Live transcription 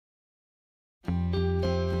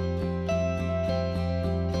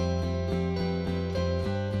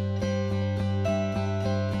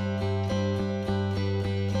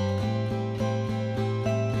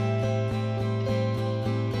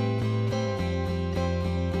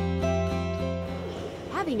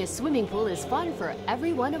Having a swimming pool is fun for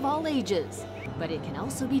everyone of all ages, but it can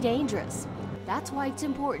also be dangerous. That's why it's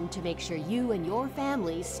important to make sure you and your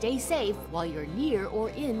family stay safe while you're near or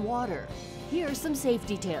in water. Here are some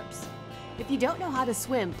safety tips. If you don't know how to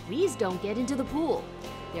swim, please don't get into the pool.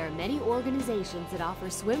 There are many organizations that offer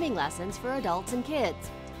swimming lessons for adults and kids.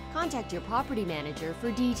 Contact your property manager for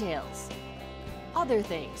details. Other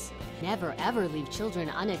things. Never ever leave children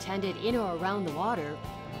unattended in or around the water.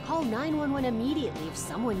 Call 911 immediately if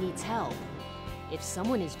someone needs help. If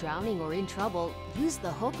someone is drowning or in trouble, use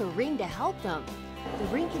the hook or ring to help them. The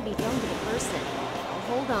ring can be thrown to the person.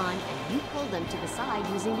 They'll hold on and you pull them to the side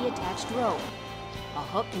using the attached rope. A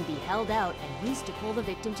hook can be held out and used to pull the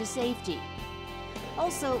victim to safety.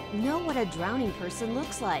 Also, know what a drowning person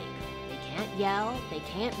looks like. They can't yell, they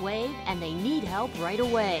can't wave, and they need help right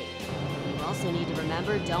away. You also need to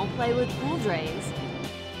remember, don't play with pool drains.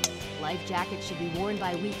 Life jackets should be worn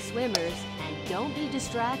by weak swimmers, and don't be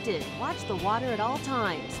distracted. Watch the water at all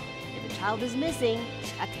times. If a child is missing,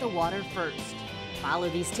 check the water first. Follow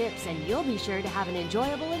these tips and you'll be sure to have an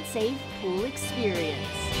enjoyable and safe pool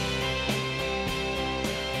experience.